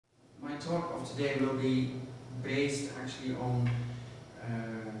talk of today will be based actually on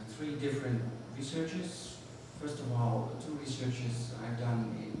three different researches. First of all, two researches I've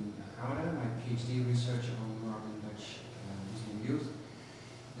done in Gouda, my PhD research on Northern Dutch Muslim youth.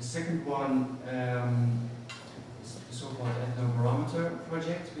 The second one is the so-called Ethnobarometer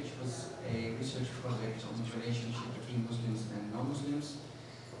project, which was a research project on the relationship between Muslims and non-Muslims.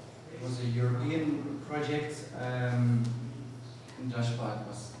 It was a European project. The Dutch part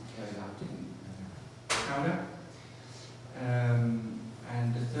was carried out in Gouda.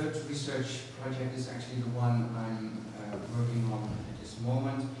 And the third research project is actually the one I'm working on at this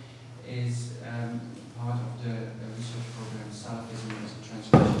moment, is part of the research program Salafism as a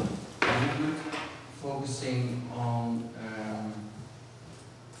Transnational Movement, focusing on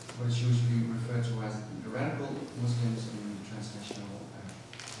what is usually referred to as the radical Muslims in the transnational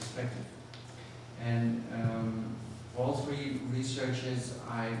perspective. And for all three researches,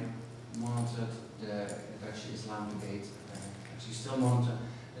 I monitored the Dutch Islam debate. Actually, still monitor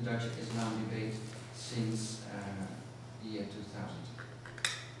the Dutch Islam debate since the year 2000.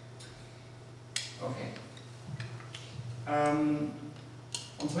 Okay.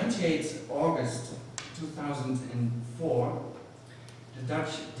 On 28 August 2004, the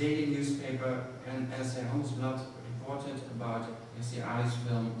Dutch daily newspaper NRC Handelsblad reported about Hirsi Ali's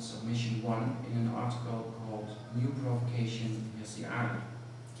film Submission 1 in an article called New Provocation Hirsi Ali.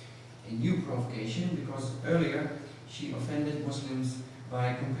 A new provocation because earlier she offended Muslims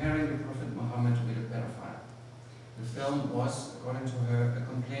by comparing the Prophet Muhammad with a pedophile. The film was, according to her, a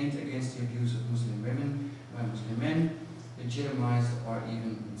complaint against the abuse of Muslim women by Muslim men, legitimized or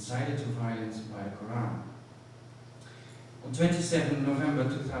even incited to violence by the Quran. On 27 November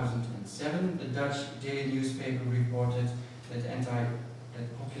 2007, the Dutch daily newspaper reported that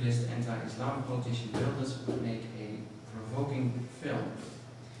populist anti-Islam politician Wilders would make a provoking film.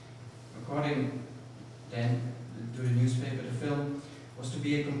 According then to the newspaper, the film was to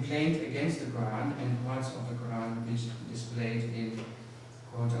be a complaint against the Quran and parts of the Quran which displayed in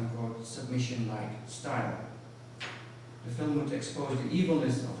quote-unquote submission-like style. The film would expose the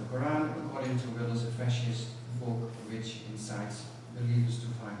evilness of the Quran, according to Wilders, a fascist book which incites believers to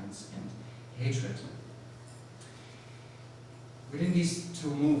violence and hatred. Within these two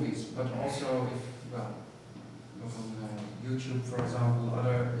movies, but also if, well, look on YouTube, for example,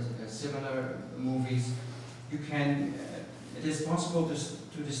 other similar movies, you can, it is possible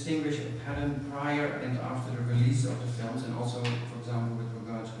to distinguish a pattern prior and after the release of the films, and also, for example, with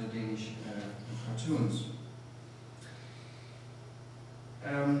regard to the Danish cartoons.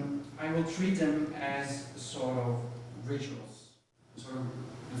 I will treat them as sort of rituals. Sort of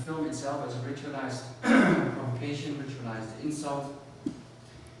the film itself as a ritualized provocation, ritualized insult,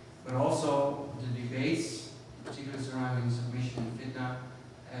 but also the debates, particularly surrounding submission and fitna,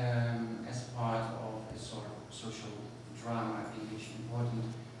 as part of a sort of social drama in which important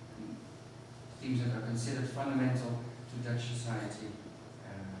themes that are considered fundamental to Dutch society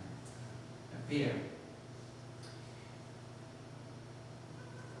appear.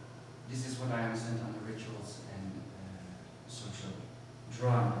 This is what I understand under rituals and social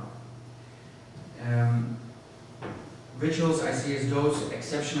drama. Rituals I see as those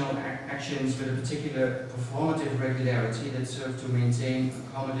exceptional actions with a particular performative regularity that serve to maintain,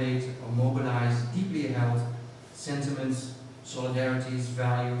 accommodate, or mobilize deeply held sentiments, solidarities,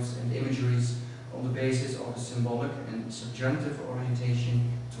 values, and imageries on the basis of a symbolic and subjunctive orientation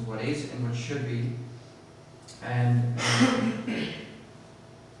to what is and what should be. And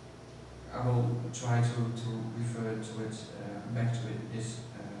I will try to refer to it, back to it this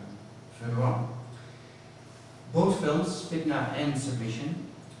further on. Both films, Fitna and Submission,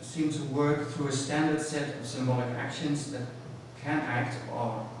 seem to work through a standard set of symbolic actions that can act,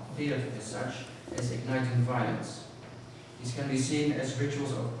 or appear as such, as igniting violence. These can be seen as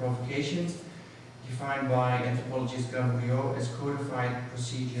rituals of provocations, defined by anthropologist Gabriel as codified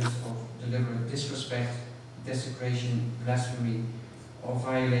procedures of deliberate disrespect, desecration, blasphemy, or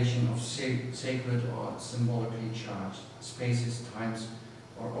violation of sacred or symbolically charged spaces, times,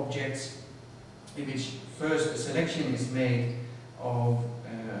 or objects, in which first a selection is made of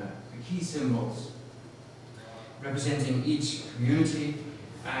the key symbols representing each community,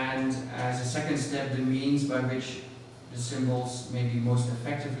 and as a second step, the means by which the symbols may be most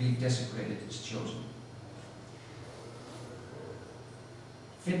effectively desecrated is chosen.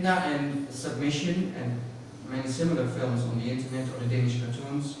 Fitna and Submission, and many similar films on the internet or the Danish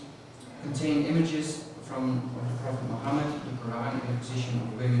cartoons, contain images from the Prophet Muhammad, the Quran, and the position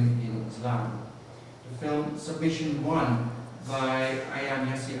of women in Islam. The film Submission 1 by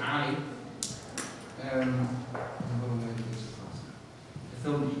Hirsi Ali, the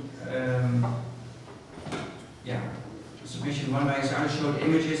film, Submission 1 by Isaiah showed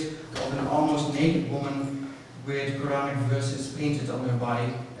images of an almost naked woman with Quranic verses painted on her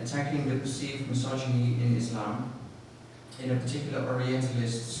body, attacking the perceived misogyny in Islam in a particular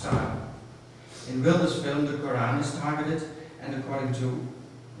Orientalist style. In Wilders' film, the Quran is targeted, and according to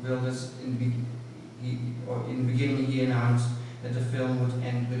Wilders, in the beginning he announced that the film would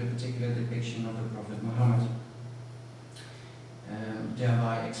end with a particular depiction of the Prophet Muhammad,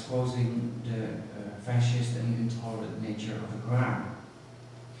 thereby exposing the fascist and intolerant nature of the Quran.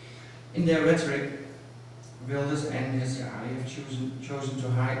 In their rhetoric, Wilders and Hirsi Ali have chosen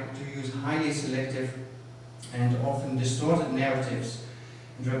to use highly selective and often distorted narratives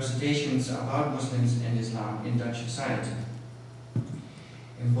and representations about Muslims and Islam in Dutch society.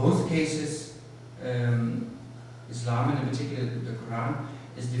 In both cases, Islam, and in particular the Quran,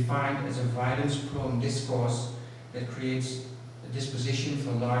 is defined as a violence-prone discourse that creates a disposition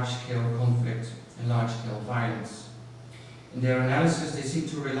for large-scale conflict and large-scale violence. In their analysis, they seem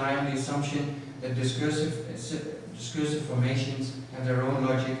to rely on the assumption that discursive formations have their own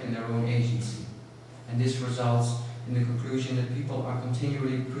logic and their own agency. And this results in the conclusion that people are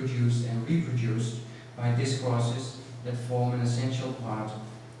continually produced and reproduced by discourses that form an essential part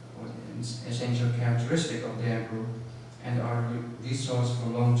or an essential characteristic of their group and are a resource for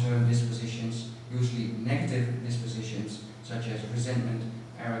long-term dispositions, usually negative dispositions such as resentment,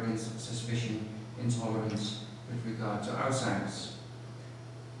 arrogance, suspicion, intolerance with regard to outsiders.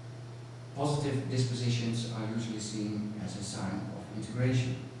 Positive dispositions are usually seen as a sign of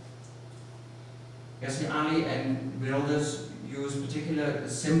integration. Hirsi Ali and Wilders use particular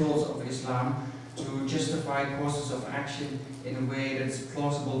symbols of Islam to justify courses of action in a way that's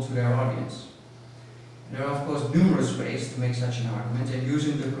plausible to their audience. And there are of course numerous ways to make such an argument, and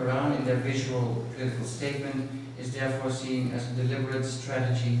using the Quran in their visual political statement is therefore seen as a deliberate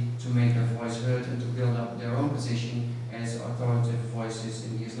strategy to make their voice heard and to build up their own position as authoritative voices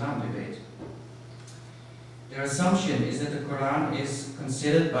in the Islam debate. Their assumption is that the Quran is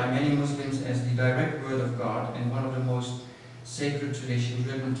considered by many Muslims as the direct word of God and one of the most sacred traditions,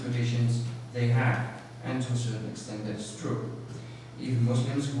 written traditions they have, and to a certain extent that is true. Even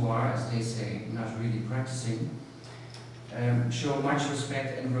Muslims who are, as they say, not really practicing, show much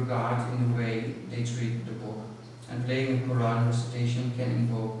respect and regard in the way they treat the book, and playing a Quran recitation can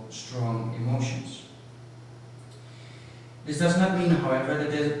invoke strong emotions. This does not mean, however,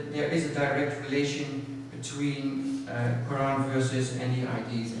 that there is a direct relation between Quran verses and the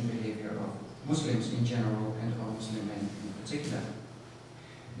ideas and behavior of Muslims in general and of Muslim men in particular.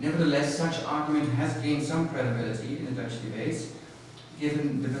 Nevertheless, such argument has gained some credibility in the Dutch debates,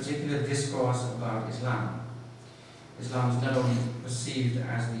 given the particular discourse about Islam. Islam is not only perceived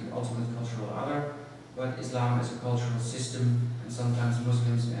as the ultimate cultural other, but Islam as a cultural system, and sometimes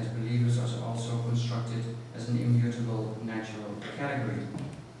Muslims as believers are also constructed as an immutable natural category.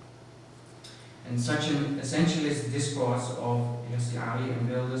 And such an essentialist discourse of Hirsi Ali and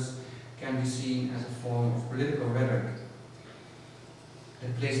Wilders can be seen as a form of political rhetoric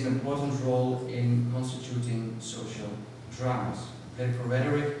that plays an important role in constituting social dramas. Political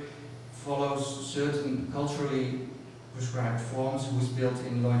rhetoric follows certain culturally prescribed forms whose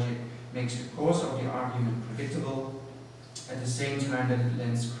built-in logic makes the course of the argument predictable, at the same time that it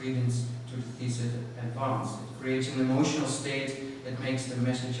lends credence to the thesis advanced. It creates an emotional state that makes the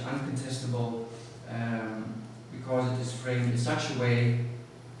message uncontestable because it is framed in such a way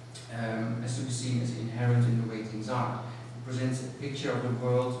as to be seen as inherent in the way things are. It presents a picture of the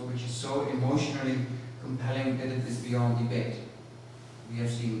world which is so emotionally compelling that it is beyond debate. We have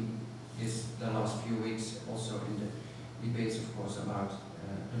seen this the last few weeks also in the debates, of course, about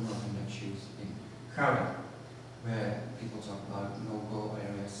the Muslim lectures in Gouda, where people talk about no-go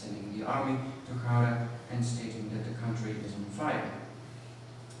areas, sending the army to Gouda and stating that the country is on fire.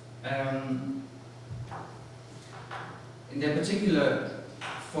 In their particular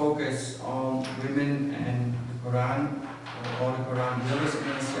focus on women and the Quran, or the Quran, Wilders and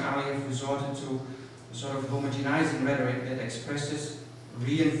Hirsi Ali have resorted to a sort of homogenizing rhetoric that expresses,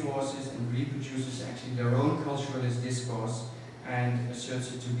 reinforces, and reproduces actually their own culturalist discourse and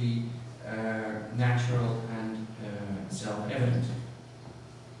asserts it to be natural and self-evident.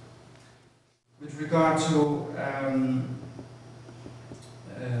 With regard to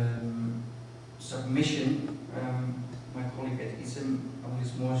submission, my colleague at ISM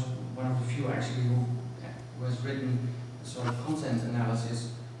is one of the few actually who has written a sort of content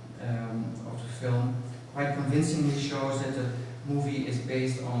analysis of the film, quite convincingly shows that the movie is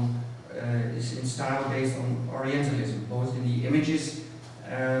based on, is in style based on Orientalism, both in the images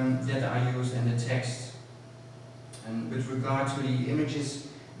that are used and the text. And with regard to the images,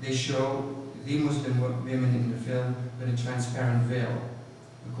 they show the Muslim women in the film with a transparent veil,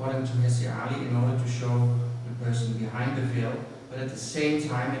 according to Hirsi Ali, in order to show the person behind the veil, but at the same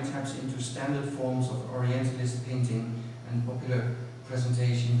time it taps into standard forms of Orientalist painting and popular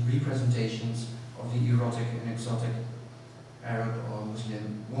representations of the erotic and exotic Arab or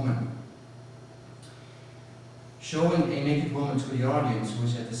Muslim woman. Showing a naked woman to the audience who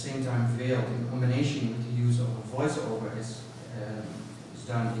is at the same time veiled in combination with the use of a voiceover is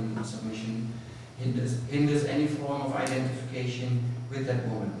done in submission hinders any form of identification with that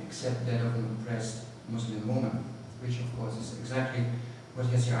woman except that of an oppressed Muslim woman, which of course is exactly what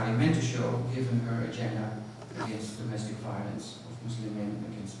Hirsi Ali meant to show given her agenda against domestic violence of Muslim men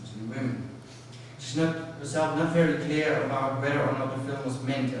against Muslim women. She's herself not very clear about whether or not the film was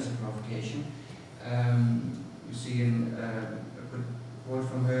meant as a provocation. You see in a good quote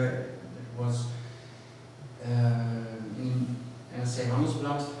from her, it was in NRC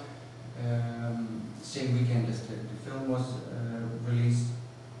Handelsblad, the same weekend as the film was released,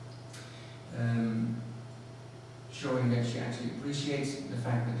 showing that she actually appreciates the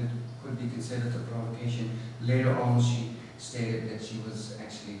fact that it could be considered a provocation. Later on she stated that she was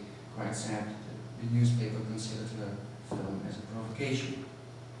actually quite sad that the newspaper considered her film as a provocation.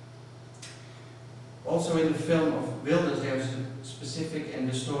 Also in the film of Wilders there is a specific and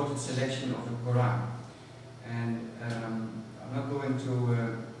distorted selection of the Quran. And I'm not going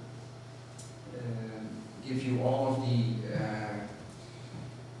to give you all of the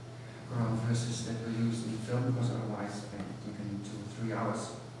Quran verses that were used in the film, because otherwise I think I need 2 or 3 hours.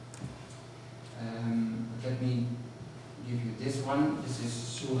 But let me give you this one. This is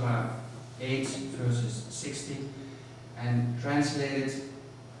Surah 8 verses 60, and translated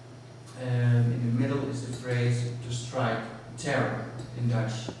in the middle is the phrase to strike terror, in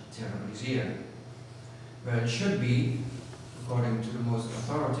Dutch terroriseren, where it should be, according to the most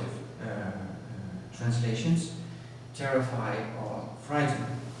authoritative translations, terrify or frighten.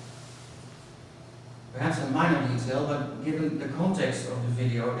 Perhaps a minor detail, but given the context of the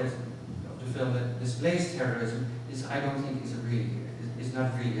video, of the film that displays terrorism, this I don't think is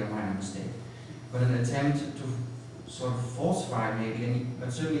not really a minor mistake, but an attempt to sort of falsify maybe,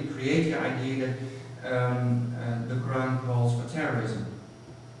 but certainly create the idea that the Quran calls for terrorism.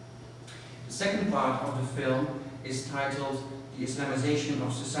 The second part of the film is titled The Islamization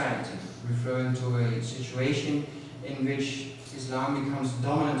of Society, referring to a situation in which Islam becomes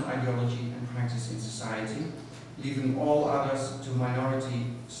dominant ideology and practice in society, leaving all others to minority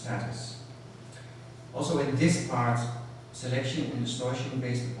status. Also in this part, selection and distortion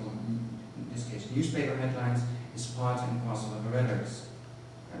based upon, in this case, newspaper headlines, is part and parcel of the rhetoric.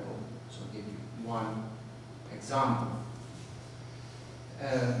 I will also give you one example.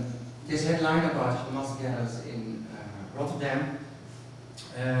 This headline about Hamas gatherers in Rotterdam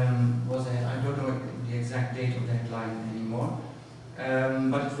was I don't know the exact date of the headline anymore,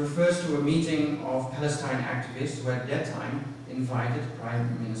 but it refers to a meeting of Palestine activists who at that time invited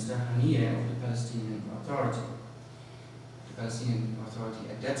Prime Minister Haniyeh of the Palestinian Authority. The Palestinian Authority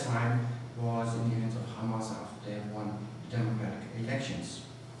at that time was in the hands of Hamas after they had won the democratic elections.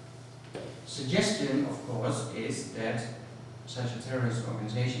 Suggestion, of course, is that such a terrorist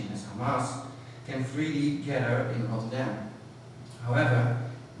organization as Hamas can freely gather in Rotterdam. However,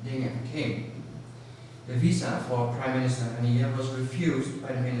 they never came. The visa for Prime Minister Haniyeh was refused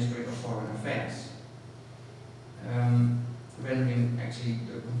by the Ministry of Foreign Affairs, rendering actually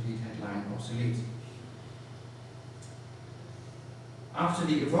the complete headline obsolete. After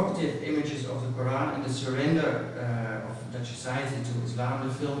the evocative images of the Quran and the surrender of Dutch society to Islam,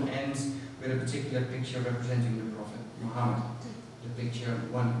 the film ends with a particular picture representing the Prophet Muhammad. The picture,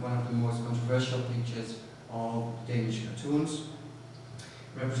 one of the most controversial pictures of Danish cartoons,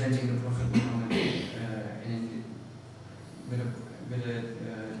 representing the Prophet Muhammad with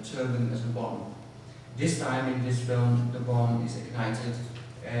a turban as a bomb. This time in this film, the bomb is ignited,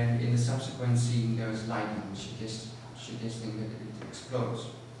 and in the subsequent scene there is lightning, suggesting that it explodes.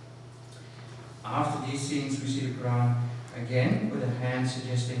 After these scenes, we see the Quran again with a hand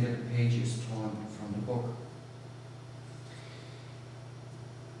suggesting that the page is torn from the book.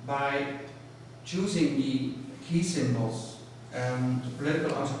 By choosing the key symbols, the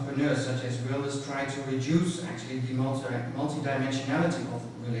political entrepreneurs such as Wilders try to reduce actually the multi-dimensionality of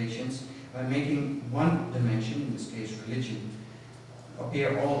relations by making one dimension, in this case religion,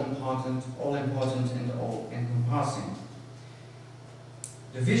 appear all important and all-encompassing.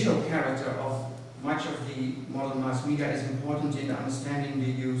 The visual character of much of the modern mass media is important in understanding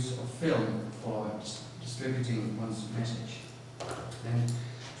the use of film for distributing one's message, and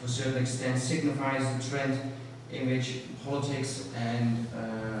to a certain extent signifies the trend in which politics and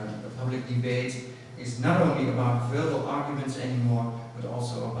public debate is not only about verbal arguments anymore, but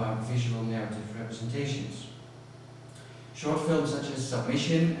also about visual narrative representations. Short films such as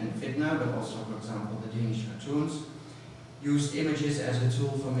Submission and Fitna, but also, for example, the Danish cartoons, used images as a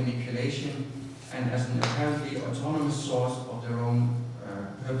tool for manipulation and as an apparently autonomous source of their own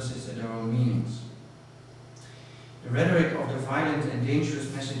purposes and their own meanings. The rhetoric of the violent and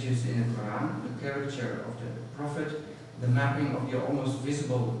dangerous messages in the Quran, the caricature of the Prophet, the mapping of the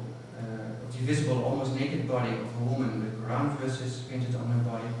visible, almost naked body of a woman with Quran verses painted on her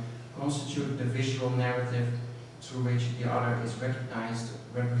body, constitute the visual narrative through which the other is recognized,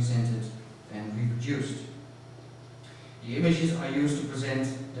 represented, and reproduced. The images are used to present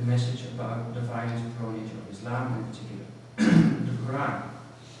the message about the violent and cruel nature of Islam, in particular the Quran.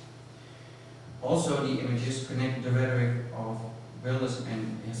 Also, the images connect the rhetoric of Wilders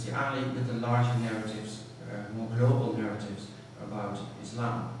and Hirsi Ali with the larger narratives, more global narratives about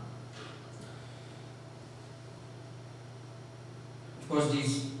Islam. Of course,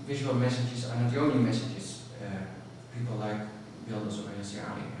 these visual messages are not the only messages people like Wilders or Hirsi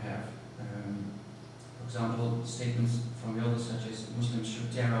Ali have. For example, statements from Wilders such as Muslims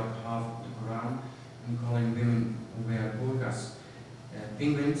should tear up half of the Quran and calling women who wear burqas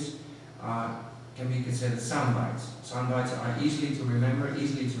penguins can be considered sound bites. Sound bites are easily to remember,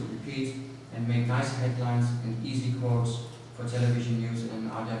 easily to repeat, and make nice headlines and easy quotes for television news,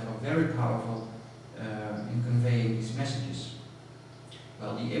 and are therefore very powerful in conveying these messages.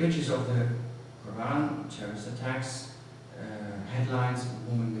 Well, the images of the Quran, terrorist attacks, headlines,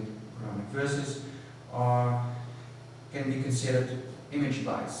 women with Quranic verses, can be considered image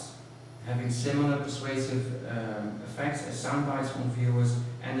bites, having similar persuasive effects as sound bites on viewers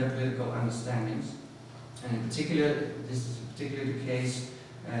and their political understandings. And in particular, this is particularly the case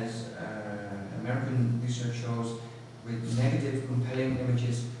as American research shows, with negative, compelling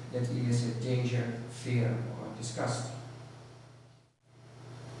images that elicit danger, fear, or disgust.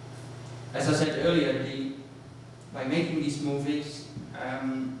 As I said earlier, by making these movies,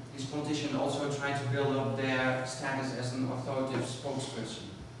 these politicians also try to build up their status as an authoritative spokesperson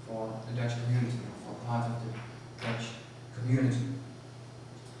for the Dutch community, or for part of the Dutch community.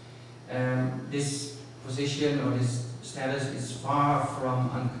 This position or this status is far from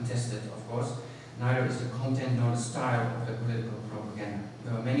uncontested, of course. Neither is the content nor the style of the political propaganda.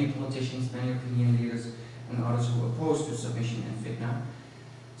 There are many politicians, many opinion leaders, and others who oppose to submission and fitna,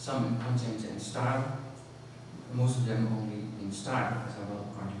 some in content and style, most of them only in style, as I will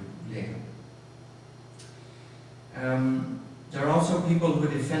argue later. There are also people who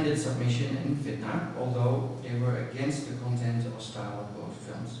defended submission and fitna, although they were against the content or style of both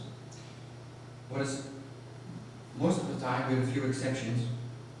films. What is most of the time, with a few exceptions,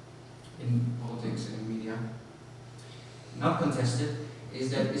 in politics and media, not contested, is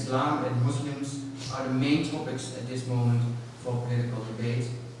that Islam and Muslims are the main topics at this moment for political debate,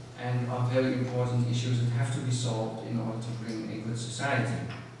 and are very important issues that have to be solved in order to bring a good society.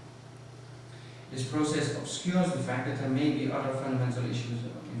 This process obscures the fact that there may be other fundamental issues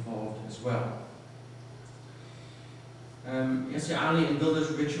involved as well. Hirsi Ali and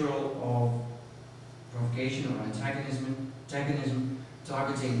Wilders' ritual of provocation or antagonism,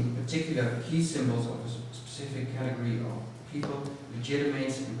 targeting particular key symbols of a specific category of people,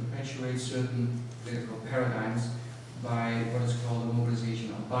 legitimates and perpetuates certain political paradigms by what is called a mobilization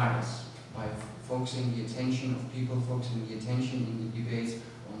of bias, by focusing the attention of people, focusing the attention in the debates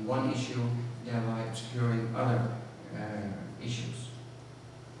on one issue, thereby obscuring other issues.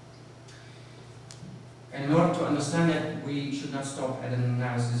 And in order to understand that, we should not stop at an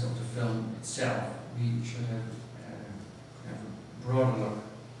analysis of the film itself. We should have a broader look.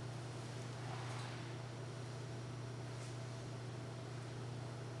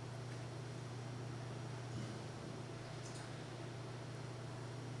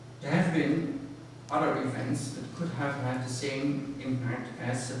 There have been other events that could have had the same impact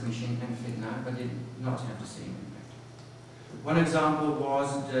as submission and fitna, but did not have the same impact. One example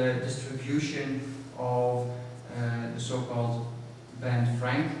was the distribution of the so-called banned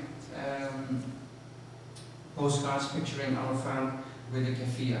Frank postcards picturing Anne Frank with a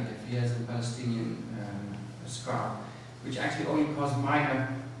keffiyeh. Keffiyeh is a Palestinian scarf, which actually only caused minor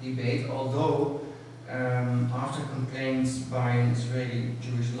debate, although after complaints by an Israeli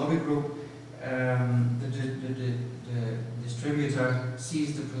Jewish lobby group, the distributor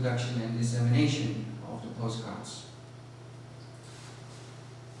ceased the production and dissemination of the postcards.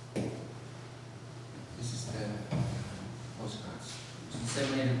 This is the postcards. It's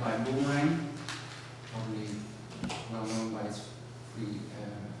disseminated by Boomerang, probably well known by its free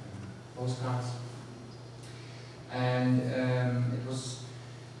postcards.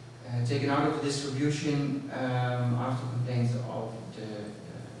 taken out of the distribution after complaints of the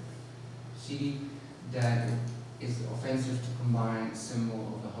CD that it is offensive to combine a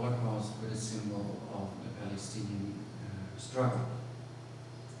symbol of the Holocaust with a symbol of the Palestinian struggle.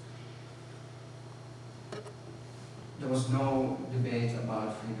 There was no debate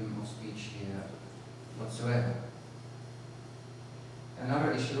about freedom of speech here whatsoever.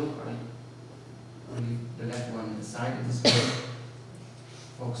 Another issue, I'll leave the left one aside at this point,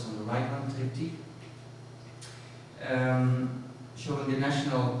 focus on the right one, triptych, showing the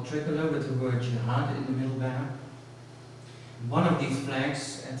national tricolor with the word jihad in the middle banner. One of these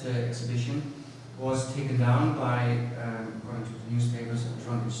flags at the exhibition was taken down by, according to the newspapers, a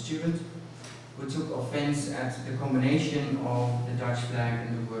drunken student who took offense at the combination of the Dutch flag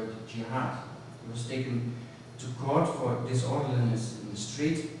and the word jihad. He was taken to court for disorderliness in the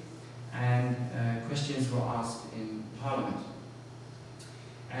street, and questions were asked in Parliament.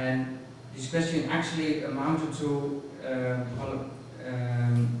 And these questions actually amounted to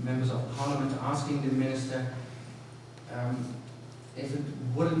members of Parliament asking the minister if it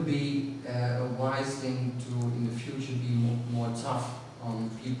wouldn't be a wise thing to, in the future, be more tough on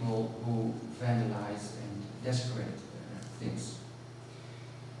people who vandalize and desecrate things.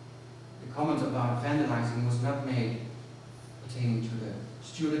 The comment about vandalizing was not made pertaining to the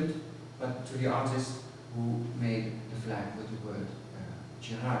student, but to the artist who made the flag with the word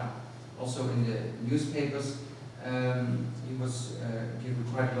jihad. Also in the newspapers, he was given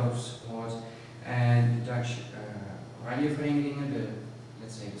quite a lot of support, and the Dutch Oranjeverenigingen,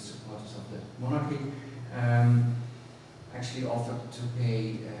 let's say the supporters of the monarchy, actually offered to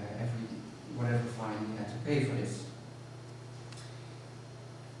pay whatever fine he had to pay for this.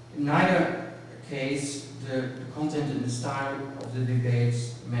 In neither case, the content and the style of the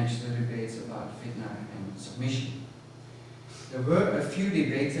debates matched the debates about fitna and submission. There were a few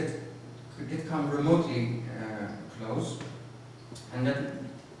debates that did come remotely close, and that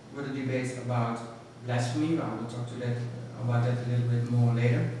were the debates about blasphemy. I will talk about that a little bit more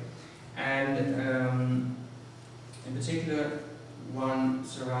later. And in particular, one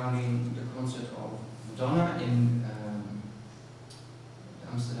surrounding the concert of Madonna in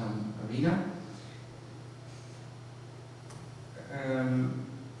the Amsterdam Arena.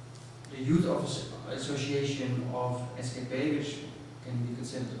 The Youth Association of SKP, which can be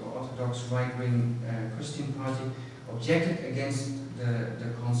considered an orthodox right-wing Christian party, objected against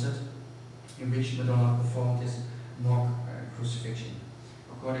the concert in which Madonna performed this mock crucifixion.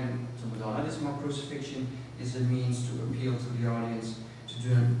 According to Madonna, this mock crucifixion is a means to appeal to the audience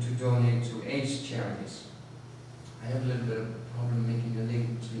to donate to AIDS charities. I have a little bit of a problem making the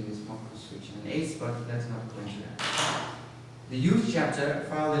link between this mock crucifixion and AIDS, but let's not go into that. The youth chapter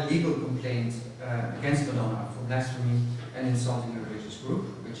filed a legal complaint against Madonna for blasphemy and insulting a religious group,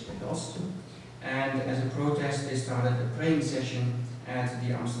 which they lost. And as a protest, they started a praying session at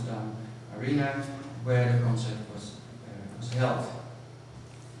the Amsterdam Arena, where the concert was held.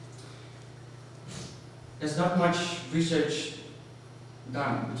 There's not much research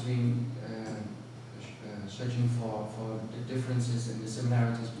done between searching for the differences and the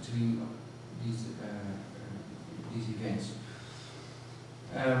similarities between these events.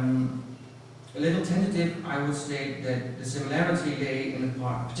 A little tentative, I would state that the similarity lay in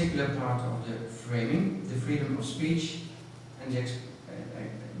a particular part of the framing, the freedom of speech, and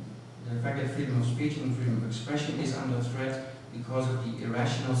the fact that freedom of speech and freedom of expression is under threat because of the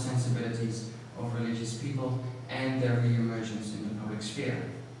irrational sensibilities of religious people and their re-emergence in the public sphere.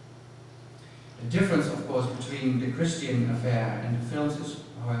 The difference, of course, between the Christian affair and the films is,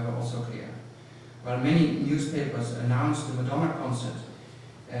 however, also clear. While many newspapers announced the Madonna concert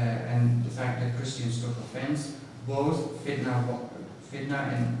and the fact that Christians took offense, both fitna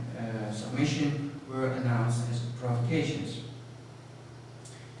and submission were announced as provocations.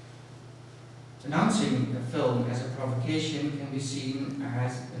 Announcing a film as a provocation can be seen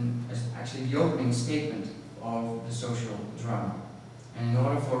as actually the opening statement of the social drama. And in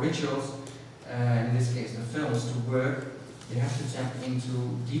order for rituals, in this case the films, to work, they have to tap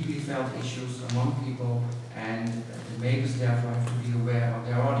into deeply felt issues among people, and the makers therefore have to be aware of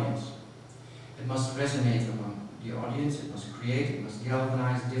their audience. It must resonate among the audience, it must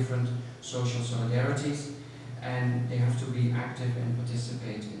galvanize different social solidarities, and they have to be active and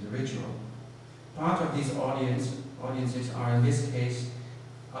participate in the ritual. Part of these audiences are in this case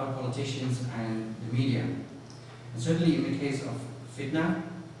other politicians and the media. And certainly in the case of fitna,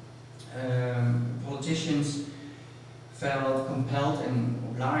 politicians felt compelled and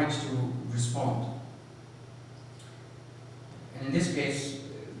obliged to respond. And in this case,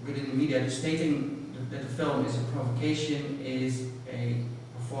 within the media, stating that the film is a provocation is a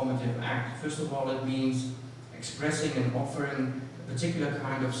performative act. First of all, it means expressing and offering a particular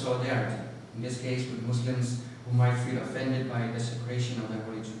kind of solidarity. In this case, with Muslims who might feel offended by a desecration of their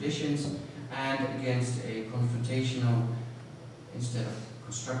holy traditions, and against a confrontational instead of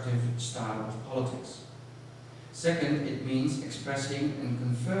constructive style of politics. Second, it means expressing and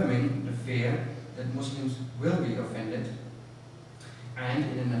confirming the fear that Muslims will be offended and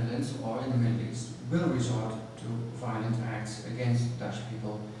in the Netherlands or in the Middle East will resort to violent acts against Dutch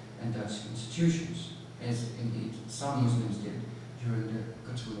people and Dutch institutions, as indeed some Muslims did during the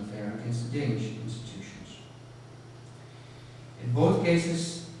Katoen affair against the Danish institutions. In both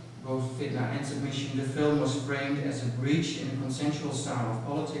cases, both fitna and submission, the film was framed as a breach in a consensual style of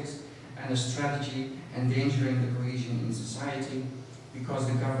politics and a strategy endangering the cohesion in society because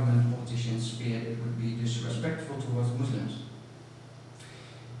the government politicians feared it would be disrespectful towards Muslims.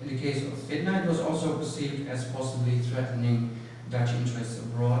 In the case of fitna, it was also perceived as possibly threatening Dutch interests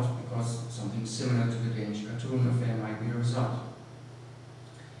abroad because something similar to the Danish Katoen affair might be the result.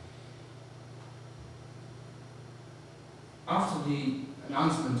 After the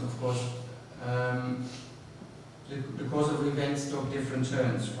announcement, of course, the course of events took different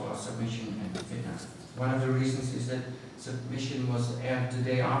turns for submission and fitna. One of the reasons is that submission was aired the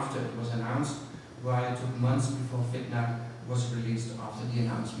day after it was announced, while it took months before fitna was released after the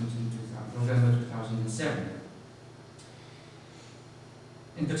announcement in November 2007.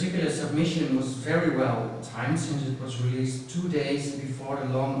 In particular, submission was very well timed since it was released 2 days before the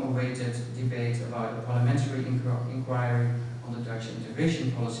long-awaited debate about a parliamentary inquiry on the Dutch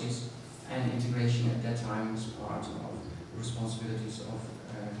integration policies, and integration at that time was part of the responsibilities of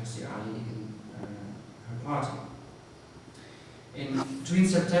Hessie Ali in her party. Between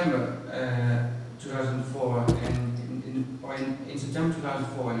September 2004 and in September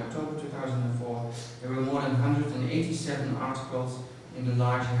 2004 and October 2004, there were more than 187 articles in the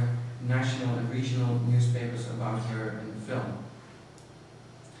larger national and regional newspapers about her in the film.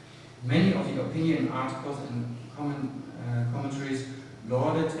 Many of the opinion articles and commentaries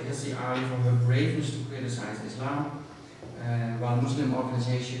lauded Hessie Ali for her braveness to criticize Islam, while Muslim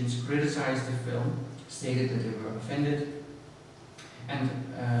organizations criticized the film, stated that they were offended, and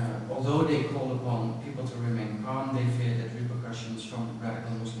although they called upon people to remain calm, they feared that repercussions from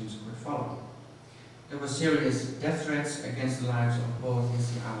radical Muslims would follow. There were serious death threats against the lives of both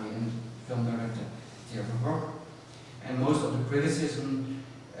Hessie Ali and film director Theo van Gogh, and most of the criticism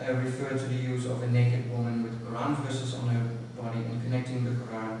referred to the use of a naked woman with Quran verses on her body and connecting the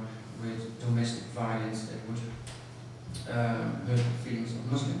Quran with domestic violence that would hurt the feelings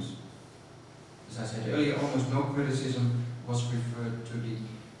of Muslims. As I said earlier, almost no criticism was referred to the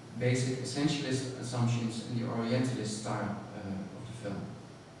basic essentialist assumptions in the Orientalist style of the film.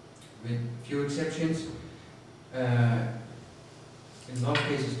 With few exceptions, in a lot of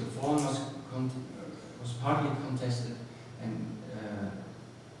cases the form was partly contested and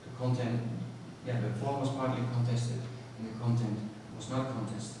the form was partly contested and the content was not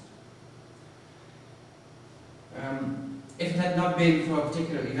contested. If it had not been for a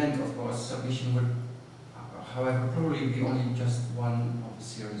particular event, of course, submission would, however, probably be only just one of a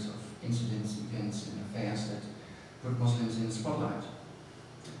series of incidents, events and affairs that put Muslims in the spotlight.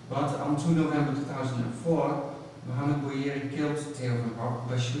 But on 2 November 2004, Mohammed Bouyeri killed Theo van Gogh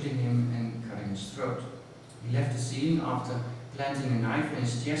by shooting him and cutting his throat. He left the scene after planting a knife in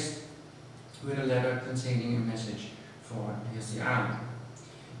his chest with a letter containing a message for Hessie Ali.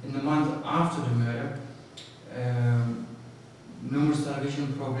 In the month after the murder, numerous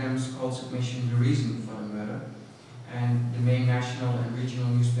television programs called submission the reason for the murder, and the main national and regional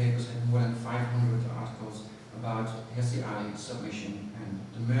newspapers had more than 500 articles about Hessie Ali's submission and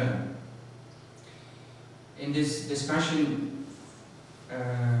the murder. In this discussion,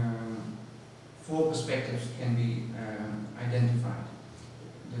 4 perspectives can be identified.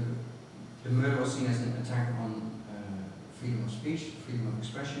 The murder was seen as an attack on freedom of speech, freedom of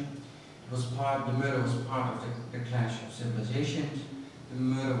expression. The murder was part of the clash of civilizations. The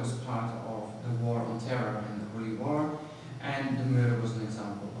murder was part of the war on terror and the Holy War, and the murder was an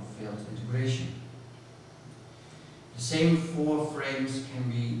example of failed integration. The same 4 frames can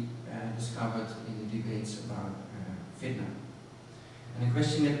be discovered in the debates about fitna. And the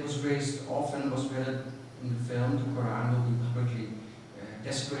question that was raised often was whether in the film the Quran will be publicly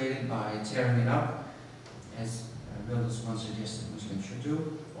desecrated by tearing it up, as Wilders once suggested Muslims should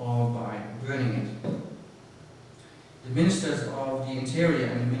do, or by burning it. The Ministers of the Interior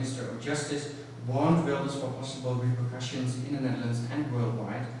and the Minister of Justice warned Wilders for possible repercussions in the Netherlands and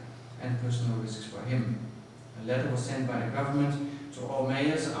worldwide, and personal risks for him. A letter was sent by the government to all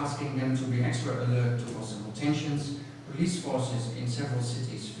mayors asking them to be extra alert to possible tensions, Police forces in several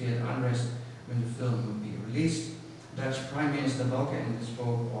cities feared unrest when the film would be released. Dutch Prime Minister Balkenende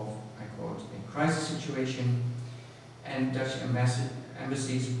spoke of, I quote, a crisis situation, and Dutch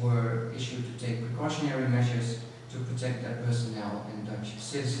embassies were issued to take precautionary measures to protect their personnel and Dutch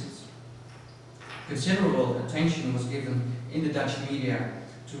citizens. Considerable attention was given in the Dutch media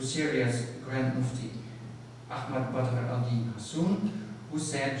to Syria's Grand Mufti Ahmad Badr al-Din Hassoun, who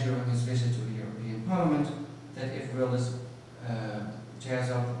said during his visit to the European Parliament that if Wilders tears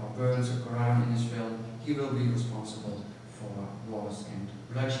up or burns a Quran in his film, he will be responsible for wars and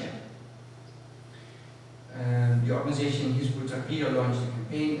bloodshed. The organization Hizb ut-Tahrir launched a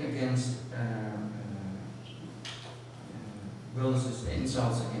campaign against Wilders'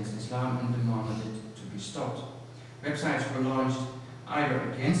 insults against Islam and demanded it to be stopped. Websites were launched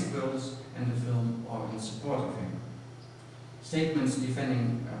either against Wilders and the film or in support of him. Statements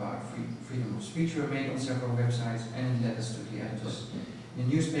defending about freedom of speech were made on several websites and in letters to the editors in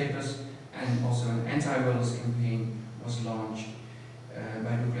newspapers, and also an anti-Wilders campaign was launched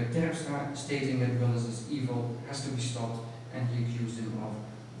by Douglas Terpstra, stating that Wilders' evil has to be stopped, and he accused him of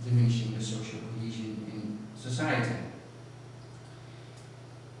diminishing the social cohesion in society.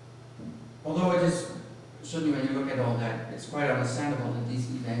 Although it is, certainly when you look at all that, it's quite understandable that these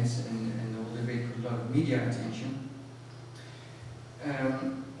events and the whole debate put a lot of media attention.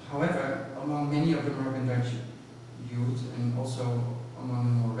 However, among many of the Moroccan Dutch youth, and also among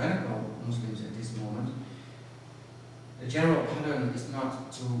the more radical Muslims at this moment, the general pattern is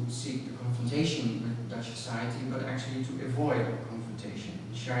not to seek the confrontation with Dutch society, but actually to avoid confrontation,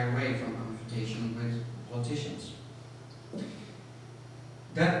 shy away from confrontation with politicians.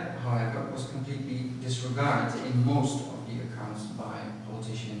 That, however, was completely disregarded in most of the accounts by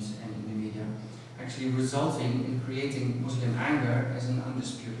politicians and in the media, actually resulting in creating Muslim anger as an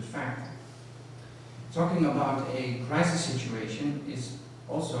undisputed fact. Talking about a crisis situation is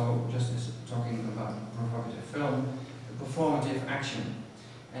also, just as talking about a provocative film, a performative action,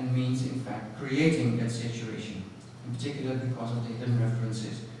 and means in fact creating that situation, in particular because of the hidden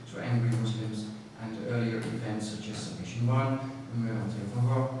references to angry Muslims and earlier events such as Submission 1,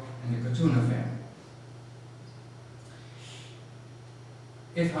 voor, and the cartoon affair.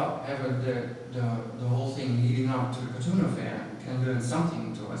 If, however, the whole thing leading up to the cartoon affair can learn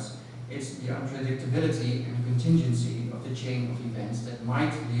something to us, it's the unpredictability and contingency of the chain of events that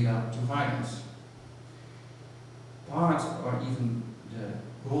might lead up to violence. Part, or even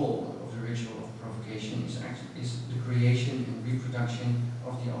the goal of the ritual of provocation is the creation and reproduction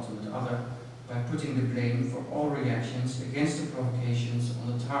of the ultimate other, by putting the blame for all reactions against the provocations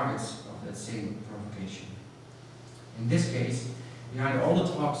on the targets of that same provocation. In this case, behind all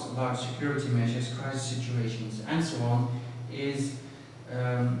the talks about security measures, crisis situations, and so on, is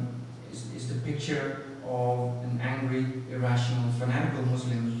the picture of an angry, irrational, fanatical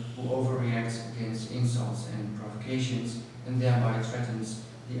Muslim who overreacts against insults and provocations, and thereby threatens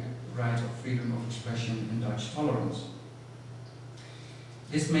the right of freedom of expression and Dutch tolerance.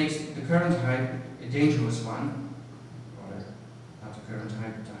 This makes the current hype a dangerous one, or not the current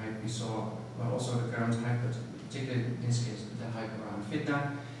hype, the hype we saw, well also the current hype, but particularly in this case the hype around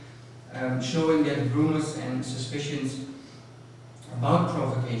fitna, showing that rumors and suspicions about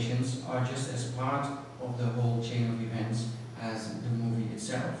provocations are just as part of the whole chain of events as the movie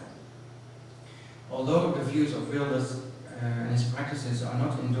itself. Although the views of Wilders and his practices are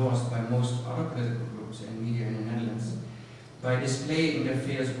not endorsed by most other political groups and media in the Netherlands, by displaying their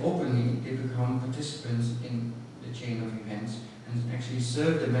fears openly, they become participants in the chain of events and actually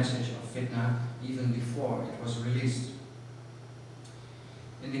serve the message of fitna even before it was released.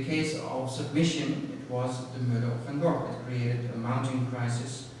 In the case of Submission, it was the murder of Van Gogh that created a mounting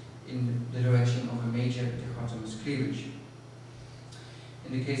crisis in the direction of a major dichotomous cleavage.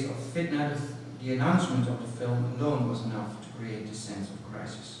 In the case of fitna, the announcement of the film alone was enough to create this sense of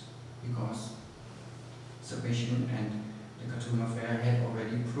crisis, because Submission and the cartoon affair had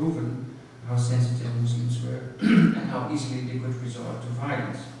already proven how sensitive Muslims were and how easily they could resort to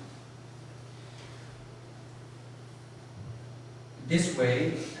violence. This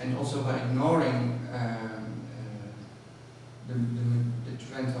way, and also by ignoring the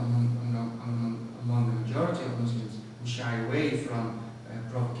trend among the majority of Muslims who shy away from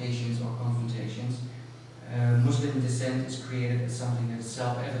provocations or confrontations, Muslim dissent is created as something that is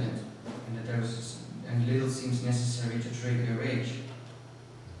self-evident, and that there is and little seems necessary to trigger their rage.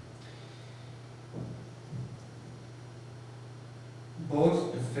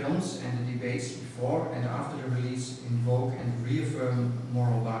 Both the films and the debates before and after the release invoke and reaffirm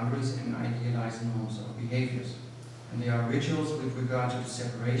moral boundaries and idealize norms of behaviors. And they are rituals with regard to the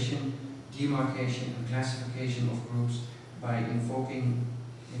separation demarcation and classification of groups by invoking,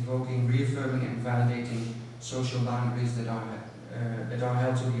 reaffirming and validating social boundaries that are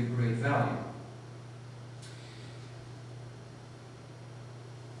held to be of great value.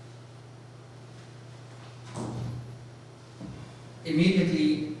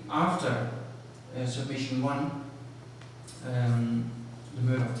 Immediately after submission 1, the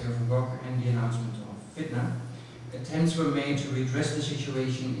murder of Theo van Gogh and the announcement of fitna, attempts were made to redress the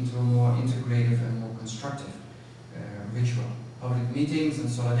situation into a more integrative and more constructive ritual. Public meetings and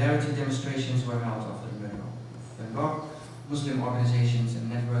solidarity demonstrations were held after the murder of Van Gogh. Muslim organizations and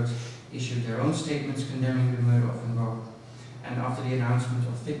networks issued their own statements condemning the murder of Van Gogh. And after the announcement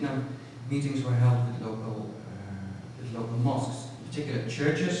of fitna, meetings were held with local mosques, in particular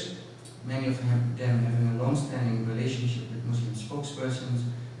churches, many of them having a long-standing relationship with Muslim spokespersons,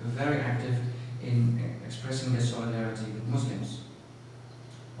 were very active in expressing their solidarity with Muslims.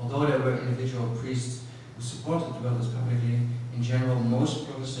 Although there were individual priests who supported the wilders publicly, in general most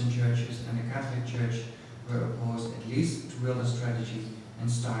Protestant churches and the Catholic Church were opposed at least to wilders' strategy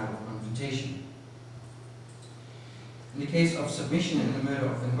and style of confrontation. In the case of submission and the murder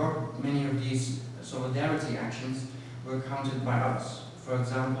of Van Gogh, many of these solidarity actions were countered by others. For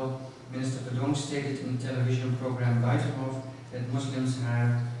example, Minister Verdonk stated in the television program Buitenhof that Muslims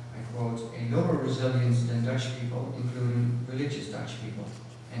have, I quote, a lower resilience than Dutch people, including religious Dutch people,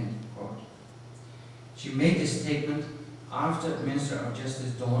 end quote. She made this statement after Minister of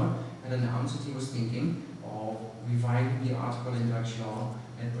Justice Donner had announced that he was thinking of reviving the article in Dutch law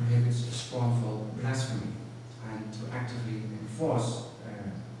that prohibits scornful blasphemy and to actively enforce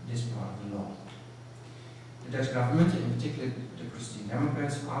this part of the law. The Dutch government, in particular the Christian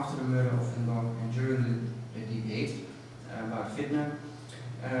Democrats, after the murder of Van Gogh and during the debate about fitna,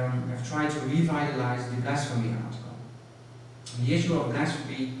 have tried to revitalize the blasphemy article. And the issue of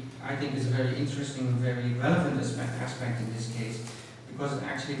blasphemy, I think, is a very interesting and very relevant aspect in this case, because it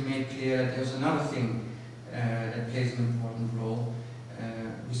actually made clear that there's another thing that plays an important role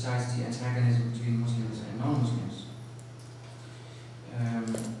besides the antagonism between Muslims and non-Muslims.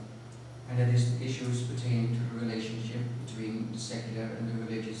 And that is the issues pertaining to the relationship between the secular and the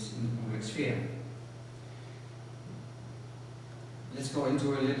religious in the public sphere. Let's go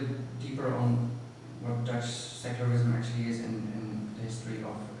into a little deeper on what Dutch secularism actually is and the history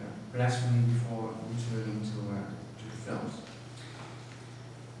of blasphemy before returning to the films.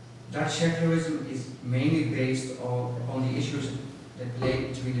 Dutch secularism is mainly based upon the issues that lay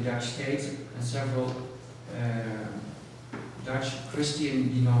between the Dutch state and several Dutch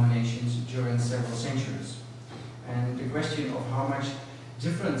Christian denominations during several centuries. And the question of how much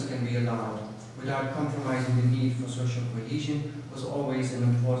difference can be allowed without compromising the need for social cohesion was always an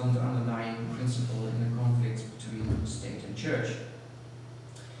important underlying principle in the conflicts between state and church.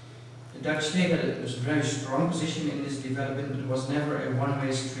 The Dutch state had a very strong position in this development. It was never a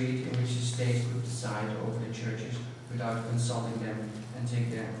one-way street in which the state could decide over the churches without consulting them and take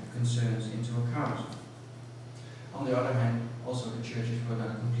their concerns into account. On the other hand, also the churches were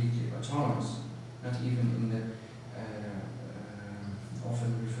not completely autonomous, not even in the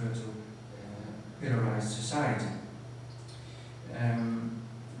often referred to pillarized society.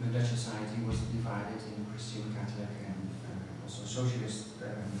 The Dutch society was divided in Christian, Catholic, and also socialist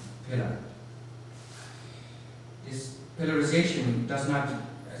pillar. This pillarization does not,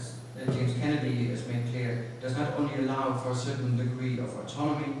 as James Kennedy has made clear, does not only allow for a certain degree of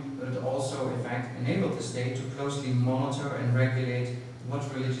autonomy, but it also, in fact, enabled the state to closely monitor and regulate what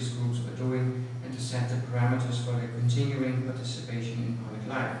religious groups were doing and to set the parameters for their continuing participation in public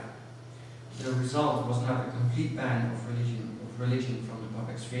life. The result was not a complete ban of religion from the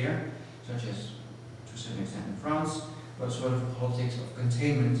public sphere, such as to a certain extent in France, but a sort of politics of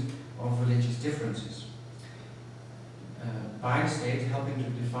containment of religious differences by the state, helping to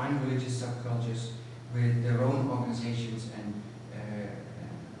define religious subcultures with their own organizations and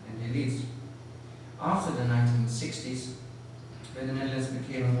elites. After the 1960s, when the Netherlands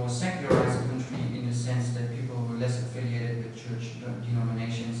became a more secularized country in the sense that people were less affiliated with church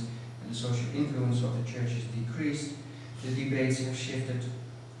denominations and the social influence of the churches decreased, the debates have shifted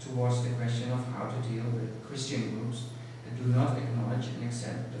towards the question of how to deal with Christian groups that do not acknowledge and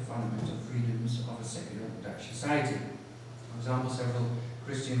accept the fundamental freedoms of a secular Dutch society. For example, several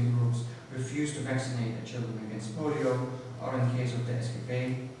Christian groups refuse to vaccinate their children against polio, or in the case of the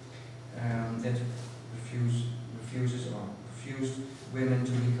SKP, that refused women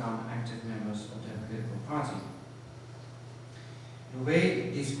to become active members of their political party. The way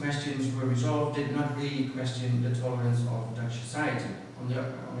these questions were resolved did not really question the tolerance of Dutch society. On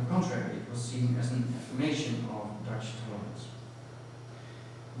the contrary, it was seen as an affirmation of Dutch tolerance.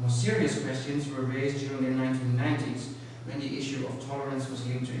 More serious questions were raised during the 1990s when the issue of tolerance was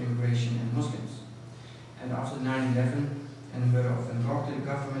linked to immigration and Muslims. And after 9/11 and the murder of Van Gogh, the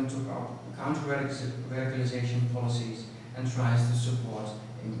government took up counter-radicalization policies and tries to support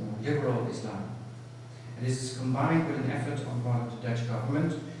a more liberal Islam. And this is combined with an effort on part of the Dutch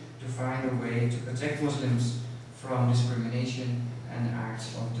government to find a way to protect Muslims from discrimination and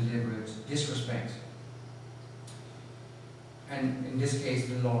acts of deliberate disrespect. And in this case,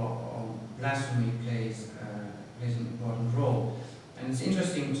 the law of blasphemy plays an important role. And it's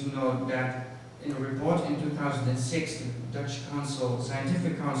interesting to note that in a report in 2006, the Dutch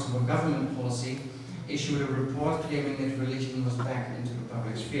Scientific Council for Government Policy issued a report claiming that religion was back into the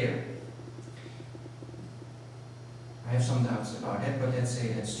public sphere. I have some doubts about that, but let's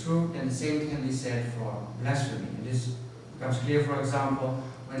say that's true. Then the same can be said for blasphemy. And this becomes clear, for example,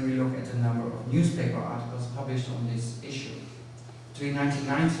 when we look at the number of newspaper articles published on this issue. Between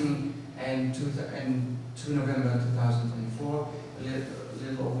 1919 and 2 November 2004, a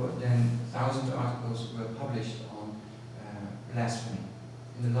little over than 1,000 articles were published on blasphemy.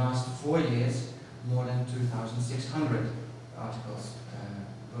 In the last 4 years, more than 2,600 articles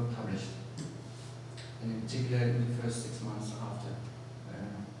were published, and in particular in the first 6 months after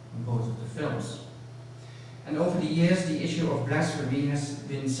both of the films. And over the years, the issue of blasphemy has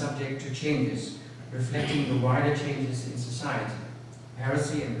been subject to changes, reflecting the wider changes in society.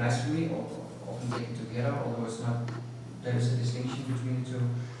 Heresy and blasphemy, often taken together, although there is a distinction between the two,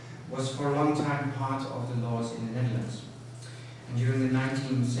 was for a long time part of the laws in the Netherlands. And during the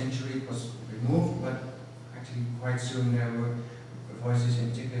 19th century it was removed, but actually quite soon there were voices, in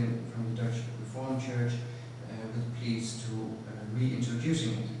particular from the Dutch Reformed Church, with pleas to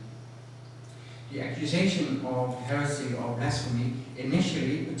reintroducing it. The accusation of heresy or blasphemy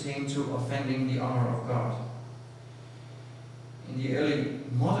initially pertained to offending the honor of God. In the early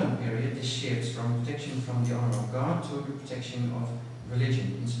modern period, this shifts from protection from the honor of God to the protection of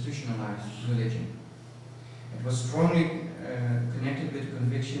religion, institutionalized religion. It was strongly connected with the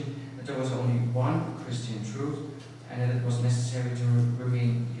conviction that there was only one Christian truth and that it was necessary to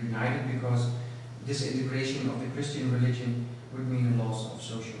remain united, because disintegration of the Christian religion would mean a loss of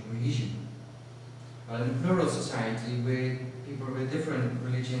social cohesion. Well, in a plural society with people with different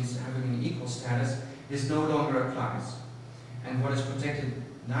religions having an equal status, this no longer applies. And what is protected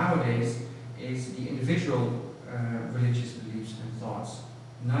nowadays is the individual religious beliefs and thoughts,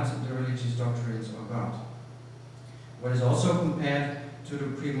 not the religious doctrines or God. What is also compared to the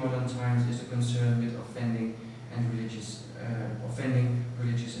pre-modern times is a concern with offending religious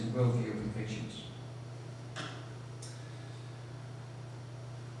and worldview convictions.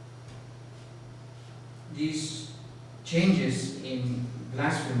 These changes in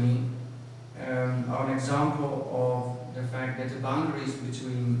blasphemy are an example of the fact that the boundaries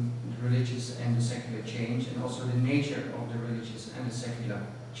between the religious and the secular change, and also the nature of the religious and the secular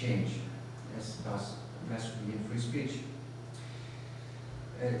change, as does blasphemy and free speech.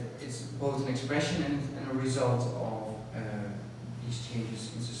 It's both an expression and a result of these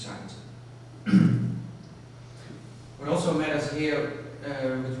changes in society. What also matters here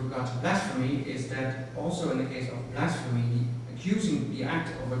with regard to blasphemy is that also in the case of blasphemy, the act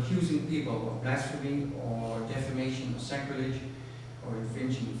of accusing people of blasphemy or defamation or sacrilege or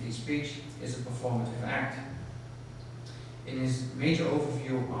infringing free speech is a performative act. In his major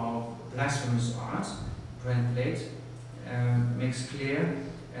overview of blasphemous art, Brent Plate makes clear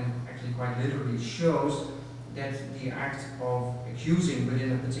and actually quite literally shows that the act of accusing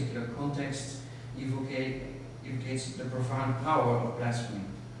within a particular context evocates the profound power of blasphemy.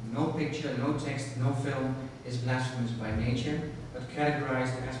 No picture, no text, no film is blasphemous by nature, but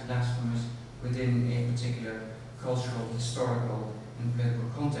categorized as blasphemous within a particular cultural, historical, and political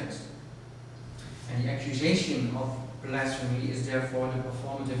context. And the accusation of blasphemy is therefore the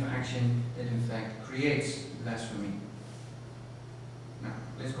performative action that in fact creates blasphemy. Now,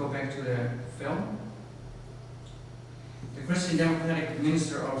 let's go back to the film. The Christian Democratic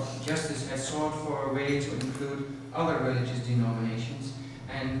Minister of Justice has sought for a way to include other religious denominations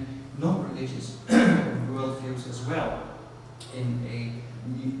and non-religious worldviews as well in a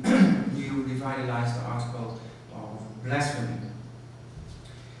new revitalized article of blasphemy.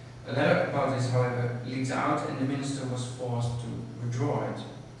 A letter about this, however, leaks out and the minister was forced to withdraw it.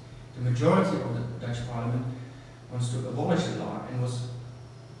 The majority of the Dutch parliament wants to abolish the law and was,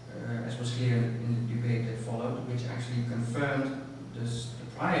 as was clear in the debate that followed, which actually confirmed the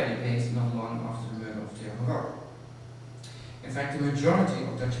prior debates not long after the murder of Theo van Gogh. In fact, the majority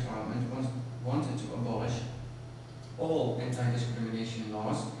of Dutch parliament wanted to abolish all anti-discrimination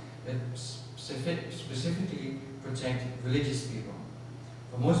laws that specifically protect religious people.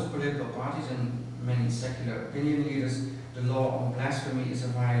 For most political parties and many secular opinion leaders, the law on blasphemy is a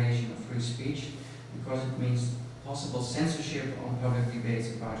violation of free speech because it means possible censorship on public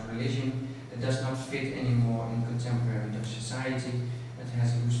debates about religion that does not fit anymore in contemporary Dutch society that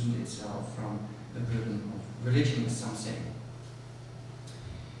has loosened itself from the burden of religion, as some say.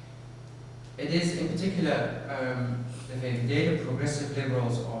 It is in particular the VVD, the progressive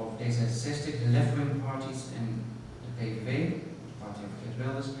liberals of D66, the left-wing parties, and the PVV, the party of Geert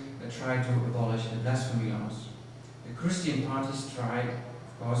Wilders, that try to abolish the blasphemy laws. The Christian parties try,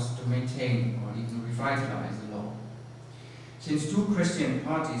 of course, to maintain or even revitalize the law. Since two Christian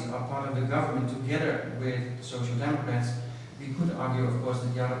parties are part of the government together with the Social Democrats, we could argue, of course,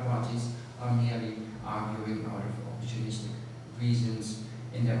 that the other parties are merely arguing out of opportunistic reasons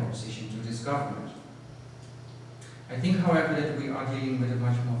in their opposition to this government. I think, however, that we are dealing with a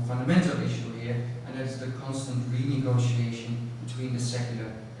much more fundamental issue here, and that is the constant renegotiation between the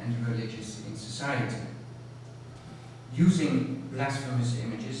secular and the religious in society. Using blasphemous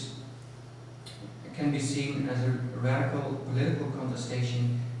images can be seen as a radical political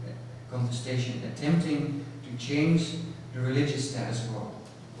contestation attempting to change the religious status quo.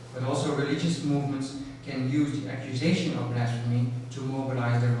 But also religious movements can use the accusation of blasphemy to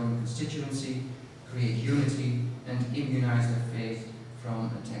mobilize their own constituency, create unity, and immunize their faith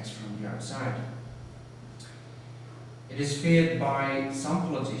from attacks from the outside. It is feared by some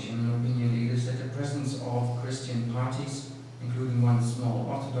politicians and opinion leaders that the presence of Christian parties, including one small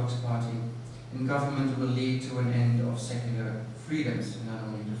Orthodox party, in government will lead to an end of secular freedoms, and not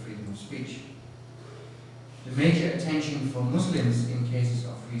only the freedom of speech. The major attention for Muslims in cases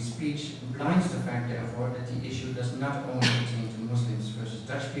of free speech blinds the fact, therefore, that the issue does not only pertain to Muslims versus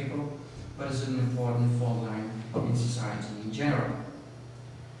Dutch people, but is an important fault line in society in general.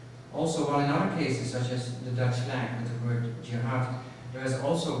 Also, while in other cases, such as the Dutch flag with the word jihad, there has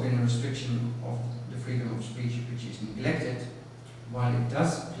also been a restriction of the freedom of speech which is neglected, while it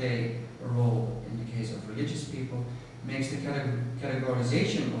does play a role in the case of religious people, makes the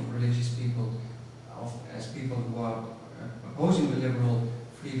categorization of religious people as people who are opposing the liberal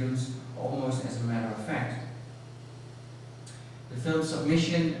freedoms almost as a matter of fact. The film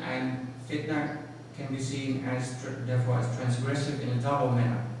Submission and Fitna can be seen as, therefore, as transgressive in a double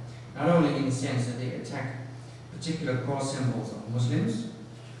manner, not only in the sense that they attack particular core symbols of Muslims,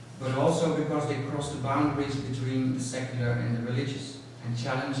 but also because they cross the boundaries between the secular and the religious and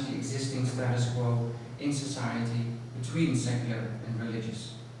challenge the existing status quo in society between secular and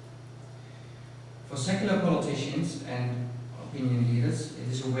religious. For secular politicians and opinion leaders, it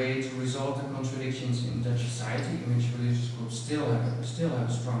is a way to resolve the contradictions in Dutch society in which religious groups still have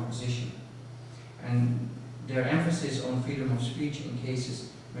a strong position. And their emphasis on freedom of speech in cases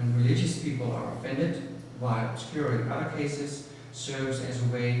when religious people are offended, while obscuring other cases, serves as a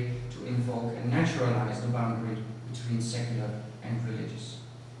way to invoke and naturalize the boundary between secular and religious.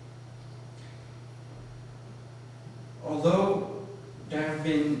 Although there have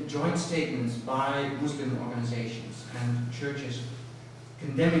been joint statements by Muslim organizations and churches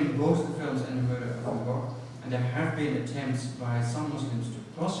condemning both the films and the murder of Voor, and there have been attempts by some Muslims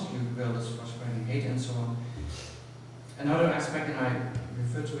to prosecute Wilders for spreading hate and so on. Another aspect, and I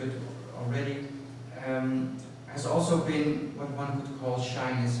referred to it already, has also been what one could call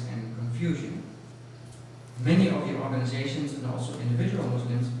shyness and confusion. Many of the organizations and also individual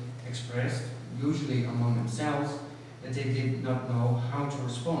Muslims expressed, usually among themselves, that they did not know how to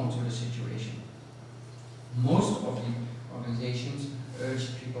respond to the situation. Most of the organizations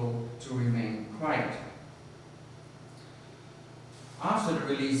urged people to remain quiet. After the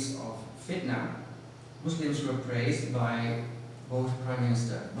release of Fitna, Muslims were praised by both Prime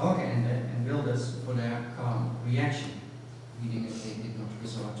Minister Balkenende and Wilders for their calm reaction, meaning that they did not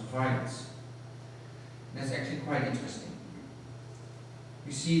resort to violence. That's actually quite interesting.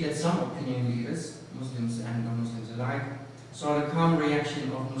 You see that some opinion leaders, Muslims and non-Muslims alike, saw the calm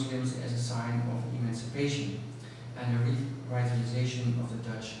reaction of Muslims as a sign of emancipation and a revitalization of the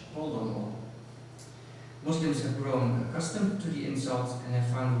Dutch hold-on law. Muslims have grown accustomed to the insults and have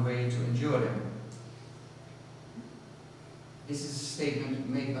found a way to endure them. This is a statement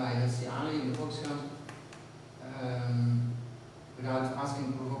made by Hirsi Ali in the Volkskrant. Without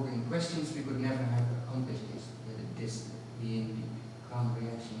asking provoking questions, we could never have accomplished this being the calm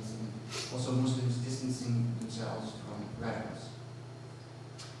reactions, and also Muslims distancing themselves from radicals.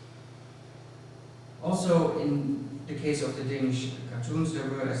 Also, in the case of the Danish cartoons, there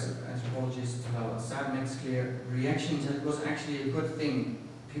were, as anthropologist Talal Assad makes clear, reactions that it was actually a good thing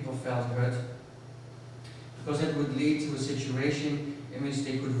people felt hurt, because it would lead to a situation in which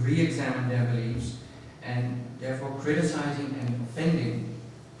they could re-examine their beliefs, and therefore criticizing and offending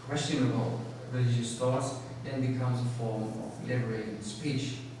questionable religious thoughts then becomes a form of liberating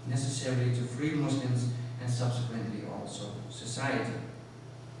speech, necessarily to free Muslims and subsequently also society.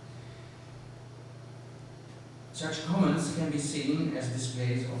 Such comments can be seen as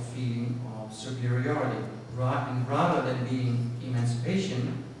displays of feeling of superiority, and rather than being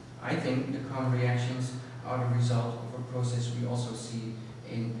emancipation, I think the common reactions are the result of a process we also see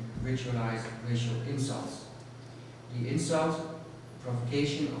in ritualized racial insults. The insult,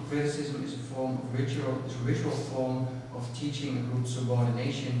 provocation, or criticism is a form of ritual form of teaching a group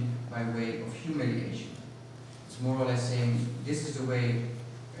subordination by way of humiliation. It's more or less saying, this is the way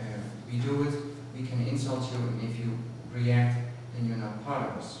we do it, we can insult you, and if you react, then you're not part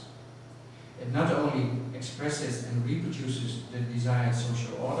of us. It not only expresses and reproduces the desired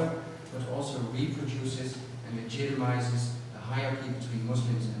social order, but also reproduces and legitimizes the hierarchy between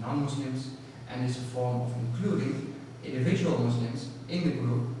Muslims and non-Muslims, and is a form of including individual Muslims in the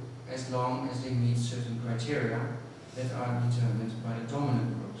group as long as they meet certain criteria that are determined by the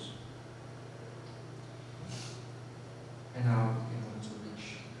dominant groups. And now, in order to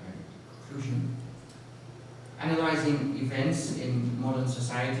reach a conclusion, analyzing events in modern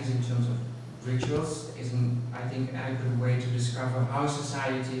societies in terms of rituals is, I think, adequate way to discover how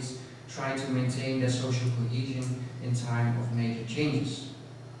societies try to maintain their social cohesion in time of major changes.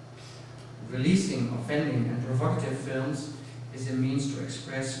 Releasing offending and provocative films is a means to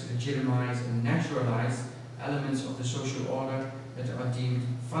express, legitimize, and naturalize elements of the social order that are deemed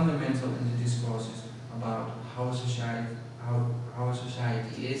fundamental in the discourses about how a society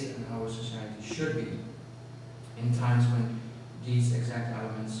is and how a society should be, in times when these exact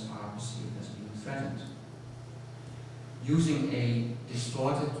elements are perceived as being threatened. Using a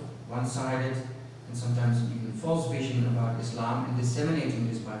distorted, one-sided, and sometimes even false vision about Islam and disseminating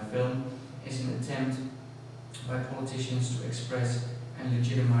this by film is an attempt by politicians to express and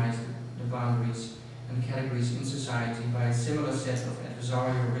legitimize the boundaries and categories in society by a similar set of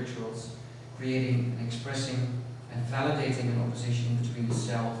adversarial rituals, creating and expressing and validating an opposition between the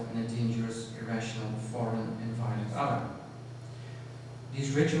self and a dangerous, irrational, foreign, and violent other.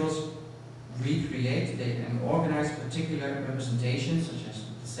 These rituals recreate and organize particular representations, such as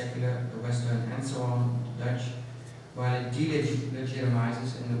the secular, the Western, and so on, the Dutch, while it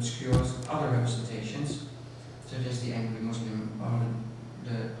delegitimizes and obscures other representations, such as the Anglo-Muslim or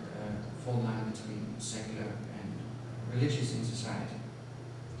the fault line between secular and religious in society.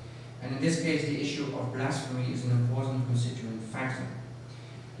 And in this case, the issue of blasphemy is an important constituent factor.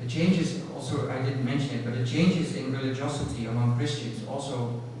 The changes, also I didn't mention it, but the changes in religiosity among Christians,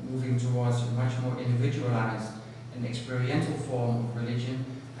 also moving towards a much more individualized and experiential form of religion,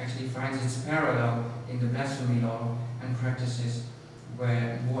 actually finds its parallel in the blasphemy law and practices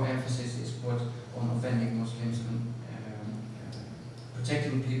where more emphasis is put on offending Muslims and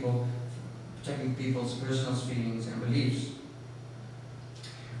protecting people's personal feelings and beliefs.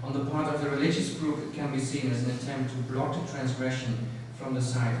 On the part of the religious group, it can be seen as an attempt to block the transgression from the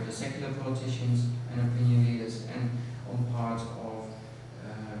side of the secular politicians and opinion leaders, and on part of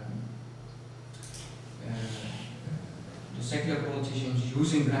the secular politicians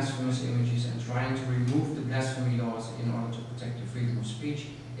using blasphemous images and trying to remove the blasphemy laws in order to protect the freedom of speech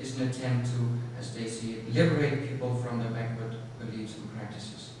is an attempt to, as they see it, liberate people from their backward beliefs and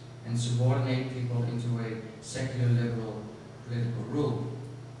practices and subordinate people into a secular liberal political rule.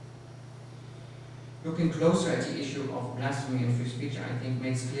 Looking closer at the issue of blasphemy and free speech, I think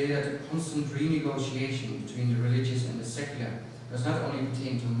makes clear that a constant renegotiation between the religious and the secular does not only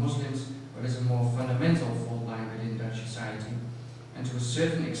pertain to Muslims, but is a more fundamental fault line within Dutch society. And to a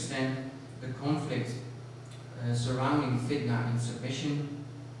certain extent, the conflict surrounding fitna and submission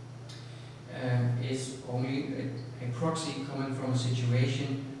is only a proxy coming from a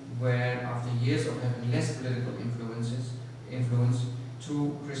situation where, after years of having less political influence,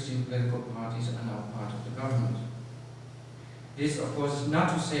 two Christian political parties are now part of the government. This, of course, is not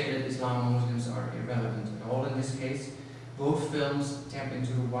to say that Islam and Muslims are irrelevant at all in this case. Both films tap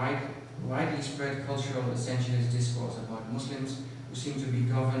into the widely spread cultural essentialist discourse about Muslims who seem to be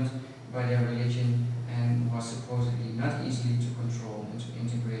governed by their religion and who are supposedly not easily to control and to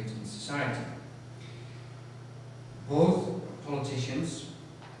integrate in society. Both politicians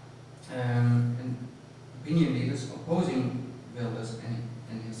and opinion leaders opposing Wilders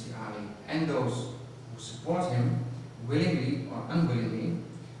and Hirsi Ali, and those who support him, willingly or unwillingly,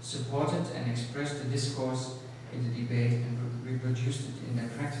 supported and expressed the discourse in the debate and reproduced it in their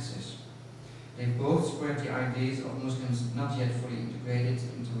practices. They both spread the ideas of Muslims not yet fully integrated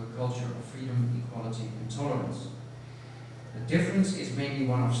into a culture of freedom, equality, and tolerance. The difference is mainly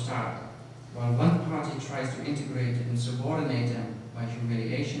one of style. While one party tries to integrate and subordinate them by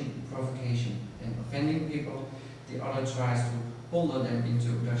humiliation, provocation, and offending people. The other tries to pull them into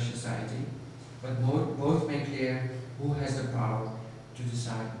Dutch society, but both make clear who has the power to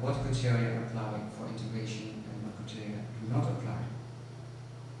decide what criteria apply for integration